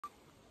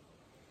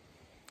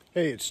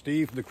Hey, it's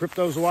Steve from the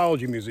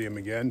Cryptozoology Museum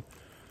again.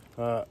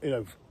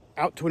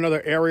 Out to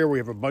another area where we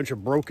have a bunch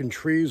of broken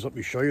trees. Let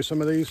me show you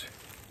some of these.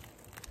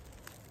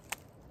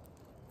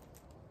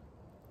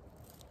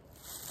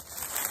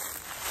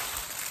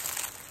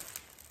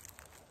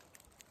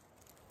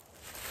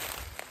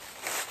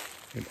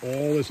 And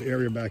all this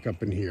area back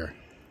up in here.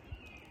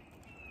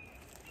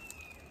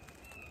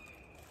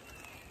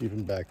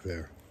 Even back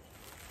there.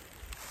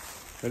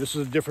 Now this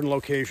is a different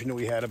location that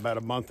we had about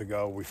a month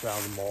ago. We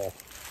found them all.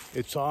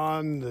 It's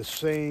on the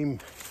same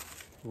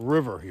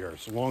river here.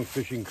 It's along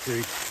Fishing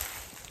Creek.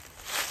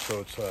 So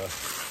it's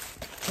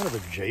kind of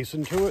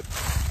adjacent to it.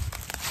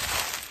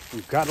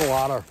 We've gotten a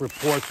lot of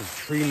reports of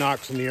tree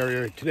knocks in the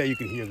area. Today you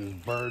can hear there's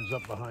birds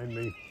up behind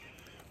me.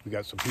 We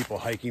got some people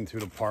hiking through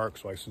the park,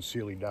 so I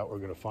sincerely doubt we're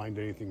going to find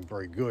anything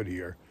very good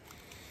here.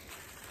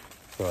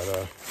 But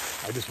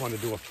I just wanted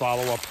to do a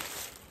follow-up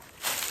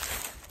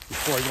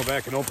before I go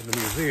back and open the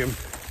museum.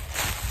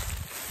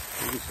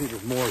 You can see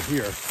there's more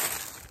here.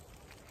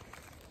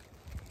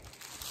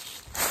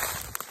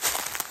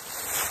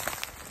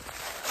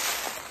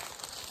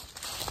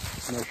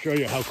 And I'll show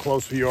you how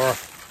close we are to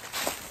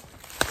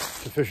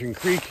Fishing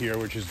Creek here,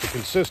 which is the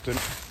consistent.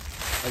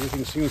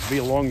 Everything seems to be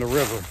along the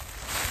river.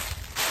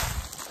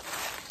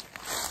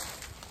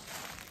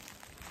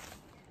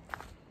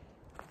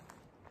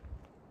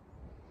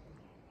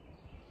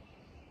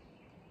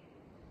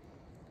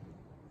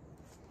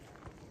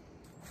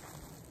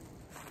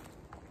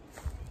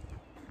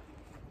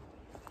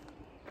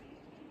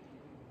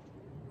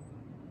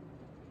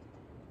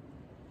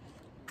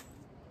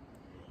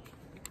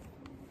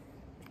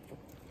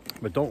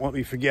 But don't let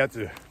me forget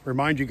to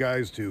remind you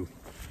guys to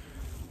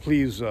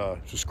please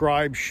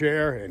subscribe,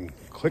 share, and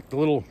click the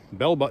little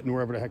bell button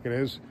wherever the heck it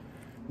is.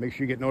 Make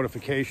sure you get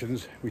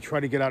notifications. We try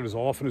to get out as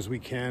often as we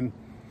can,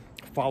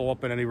 follow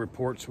up on any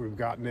reports we've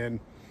gotten in.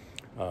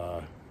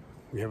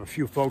 We have a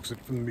few folks that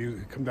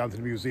come down to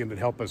the museum that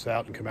help us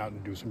out and come out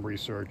and do some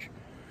research.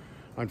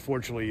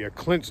 Unfortunately,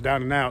 Clint's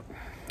down and out.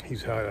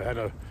 He's had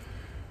a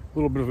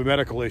little bit of a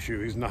medical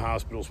issue. He's in the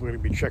hospital, so we're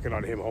going to be checking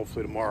on him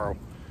hopefully tomorrow.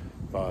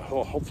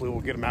 Hopefully we'll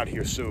get him out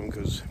here soon,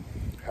 because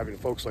having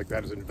folks like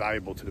that is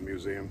invaluable to the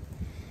museum.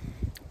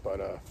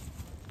 But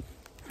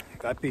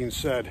that being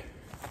said,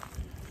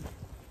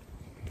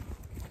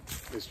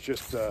 it's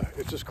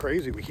just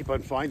crazy. We keep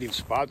on finding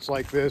spots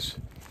like this.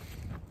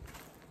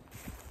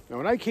 Now,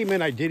 when I came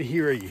in, I did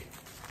hear a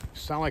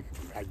sound like,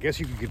 I guess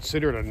you could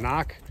consider it a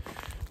knock,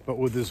 but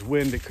with this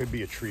wind, it could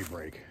be a tree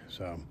break.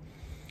 So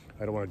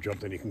I don't want to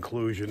jump to any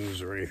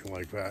conclusions or anything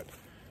like that.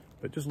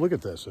 But just look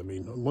at this. I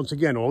mean, once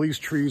again, all these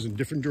trees in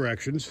different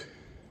directions.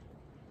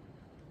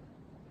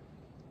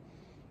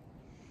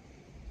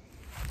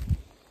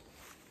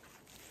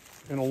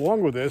 And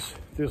along with this,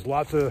 there's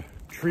lots of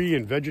tree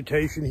and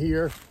vegetation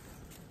here,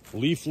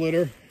 leaf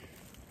litter.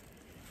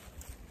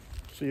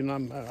 So, you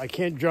know, I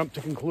can't jump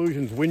to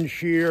conclusions. Wind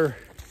shear,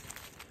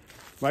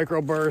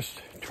 microburst,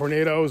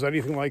 tornadoes,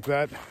 anything like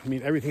that. I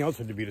mean, everything else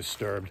had to be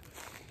disturbed.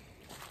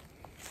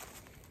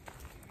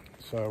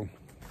 So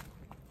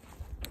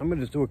I'm going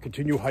to just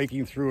continue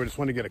hiking through. I just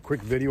want to get a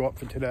quick video up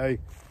for today.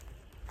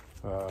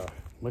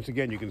 Once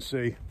again, you can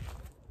see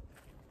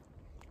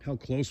how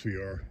close we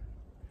are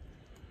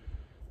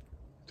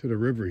to the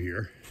river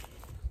here.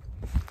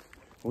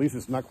 At least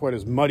it's not quite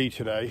as muddy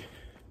today,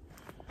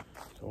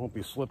 so I won't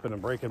be slipping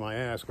and breaking my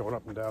ass going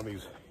up and down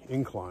these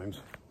inclines.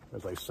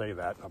 As I say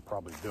that, I'll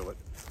probably do it.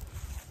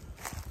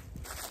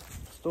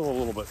 Still a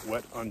little bit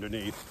wet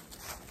underneath.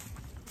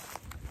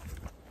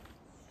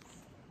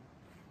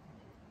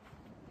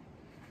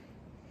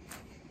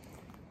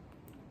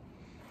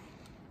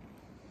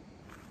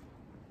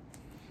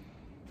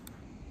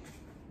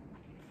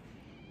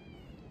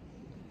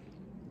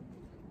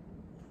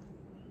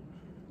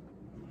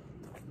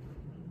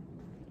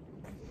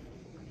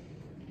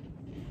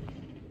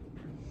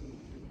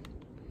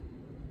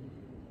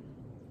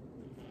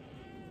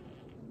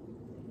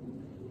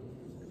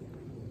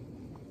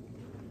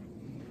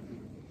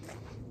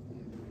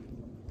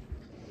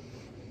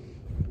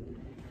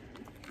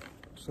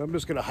 So I'm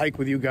just going to hike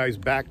with you guys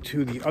back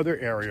to the other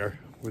area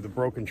where the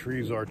broken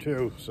trees are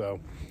too. So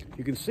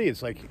you can see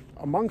it's like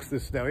amongst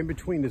this now, in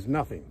between there's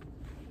nothing.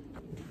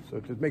 So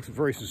it makes it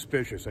very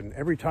suspicious. And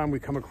every time we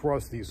come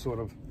across these sort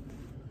of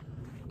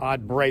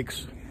odd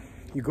breaks,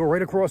 you go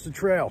right across the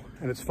trail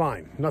and it's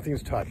fine.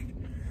 Nothing's touched.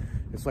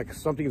 It's like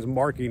something's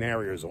marking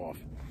areas off.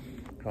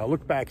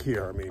 Look back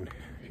here. I mean,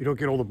 you don't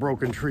get all the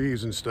broken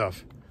trees and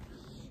stuff.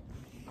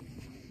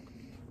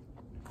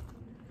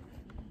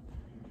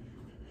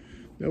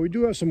 Now we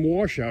do have some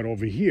washout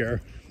over here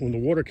when the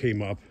water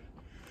came up.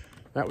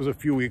 That was a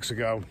few weeks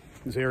ago.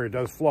 This area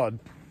does flood,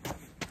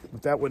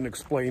 but that wouldn't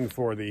explain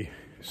for the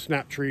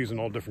snap trees in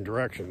all different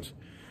directions.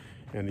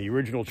 And the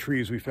original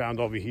trees we found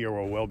over here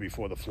were well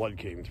before the flood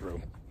came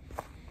through.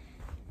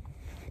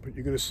 But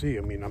you're gonna see,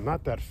 I mean, I'm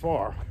not that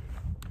far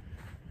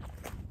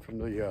from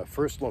the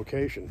first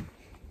location.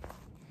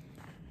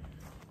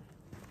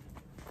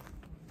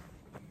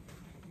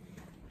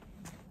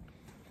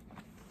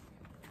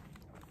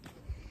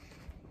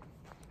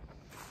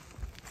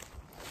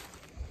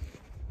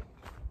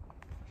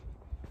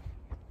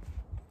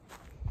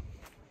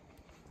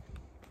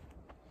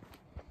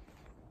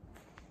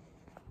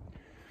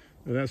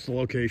 And that's the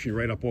location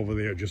right up over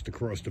there, just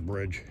across the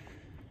bridge.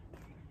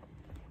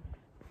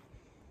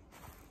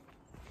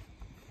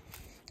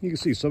 You can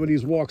see some of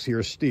these walks here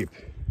are steep.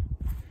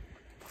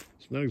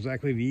 It's not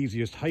exactly the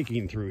easiest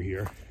hiking through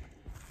here.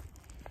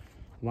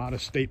 A lot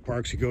of state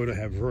parks you go to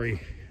have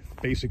very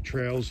basic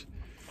trails.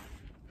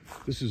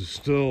 This is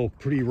still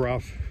pretty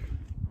rough.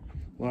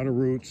 A lot of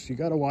roots. You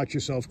got to watch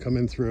yourself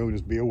coming through.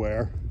 Just be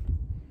aware.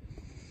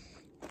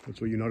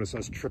 That's what you notice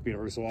us tripping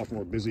every so often.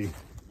 We're busy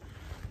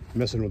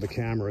messing with the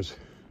cameras.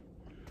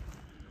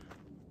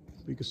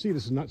 You can see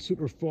this is not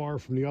super far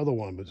from the other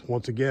one, but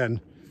once again,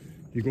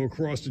 you go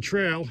across the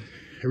trail,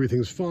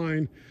 everything's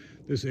fine.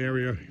 This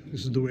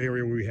is the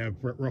area where we have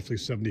roughly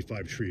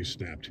 75 trees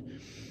snapped.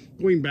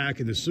 Going back,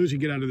 and as soon as you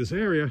get out of this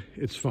area,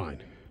 it's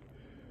fine.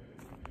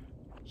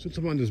 Since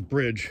I'm on this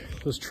bridge,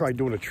 let's try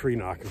doing a tree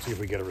knock and see if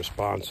we get a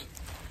response.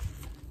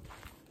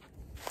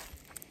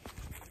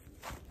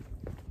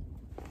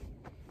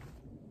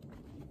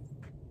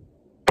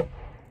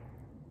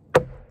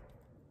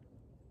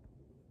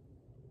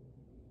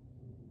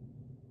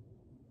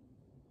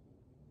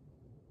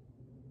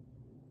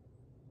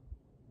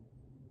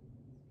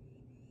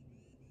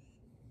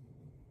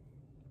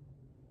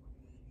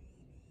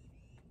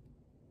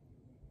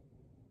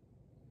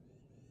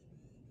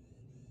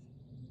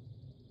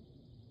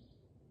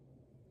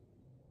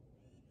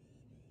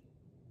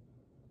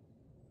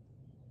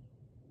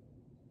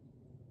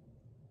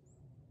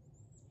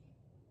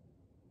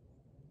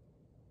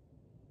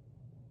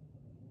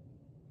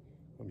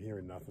 I'm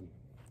hearing nothing.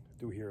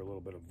 I do hear a little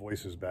bit of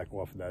voices back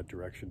off in that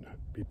direction,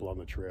 people on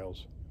the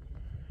trails.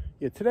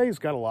 Yeah, today's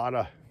got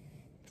a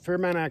fair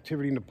amount of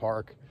activity in the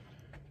park,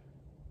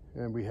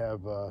 and we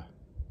have a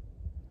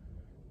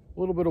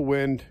little bit of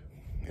wind,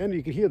 and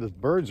you can hear the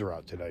birds are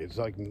out today. It's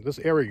like in this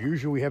area,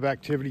 usually we have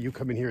activity. You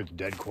come in here, it's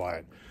dead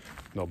quiet.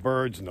 No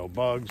birds, no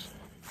bugs.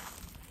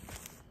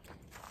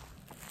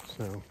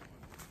 So,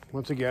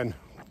 once again,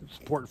 it's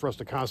important for us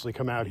to constantly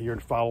come out here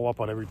and follow up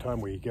on every time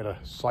we get a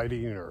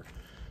sighting or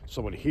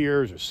someone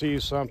hears or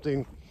sees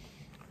something.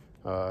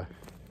 The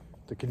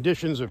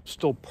conditions are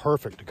still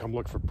perfect to come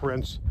look for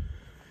prints.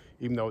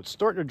 Even though it's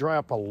starting to dry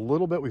up a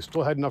little bit, we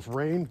still had enough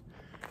rain.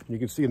 You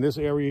can see in this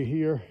area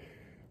here,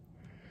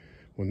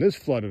 when this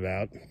flooded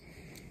out,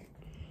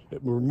 it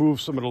removed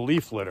some of the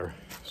leaf litter.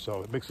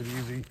 So it makes it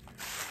easy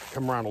to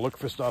come around and look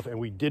for stuff. And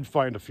we did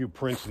find a few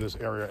prints in this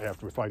area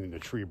after finding the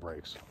tree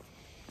breaks.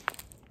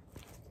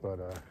 But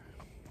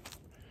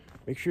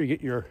make sure you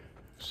get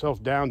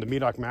yourself down to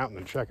Medoc Mountain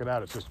and check it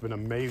out. It's just been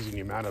amazing the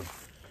amount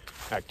of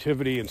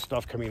activity and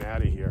stuff coming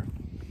out of here.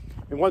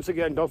 And once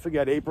again, don't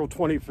forget April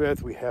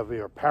 25th, we have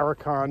the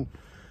Paracon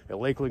at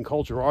Lakeland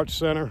Cultural Arts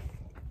Center.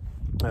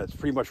 It's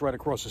pretty much right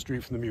across the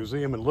street from the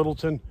museum in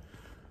Littleton.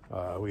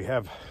 We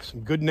have some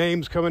good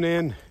names coming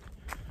in.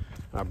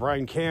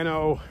 Brian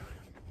Cano,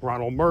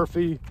 Ronald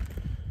Murphy,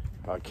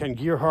 Ken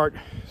Gearhart.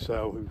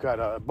 So we've got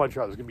a bunch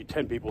of others. There's going to be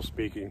 10 people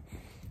speaking.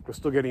 We're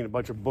still getting a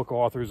bunch of book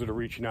authors that are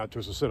reaching out to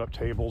us to set up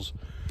tables.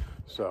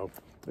 So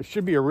it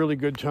should be a really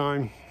good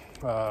time.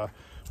 We're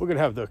going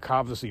to have the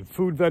obviously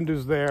food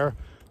vendors there.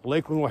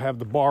 Lakeland will have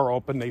the bar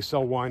open. They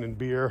sell wine and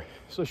beer.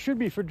 So it should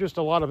be for just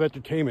a lot of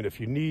entertainment. If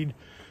you need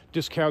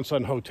discounts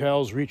on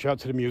hotels, reach out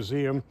to the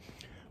museum.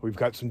 We've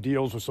got some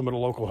deals with some of the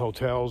local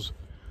hotels.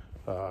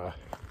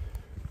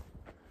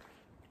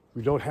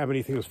 We don't have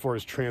anything as far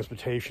as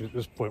transportation at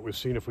this point. We're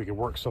seeing if we can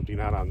work something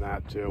out on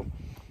that too.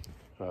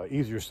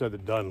 Easier said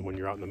than done when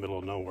you're out in the middle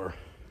of nowhere.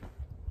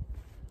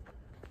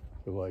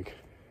 But like,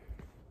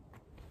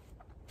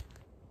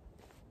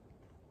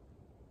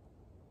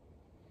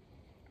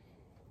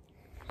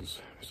 there's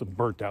some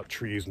burnt out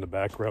trees in the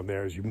background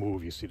there. As you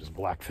move, you see this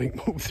black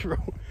thing move through.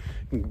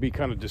 It can be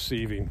kind of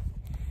deceiving.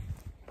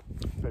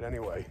 But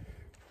anyway,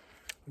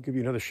 I'll give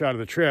you another shot of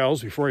the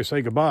trails before I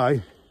say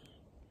goodbye.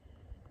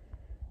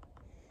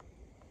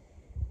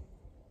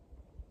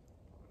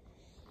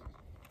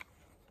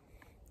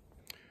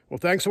 Well,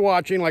 thanks for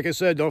watching. Like I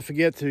said, don't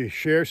forget to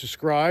share,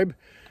 subscribe,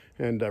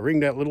 and ring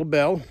that little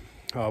bell.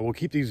 We'll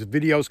keep these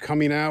videos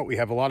coming out. We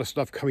have a lot of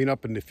stuff coming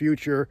up in the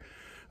future.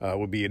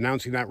 We'll be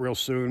announcing that real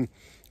soon.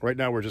 Right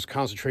now, we're just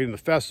concentrating on the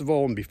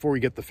festival, and before we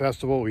get the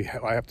festival,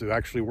 I have to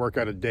actually work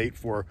out a date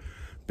for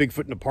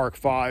Bigfoot in the Park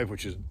 5,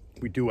 which is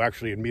we do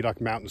actually in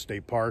Medoc Mountain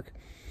State Park.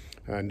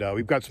 And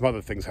we've got some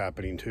other things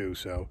happening too.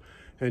 So,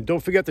 and don't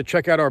forget to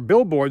check out our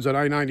billboards on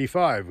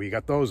I-95. We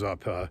got those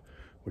up,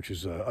 which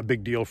is a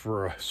big deal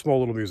for a small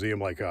little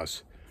museum like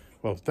us.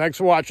 Well, thanks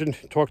for watching.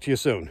 Talk to you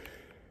soon.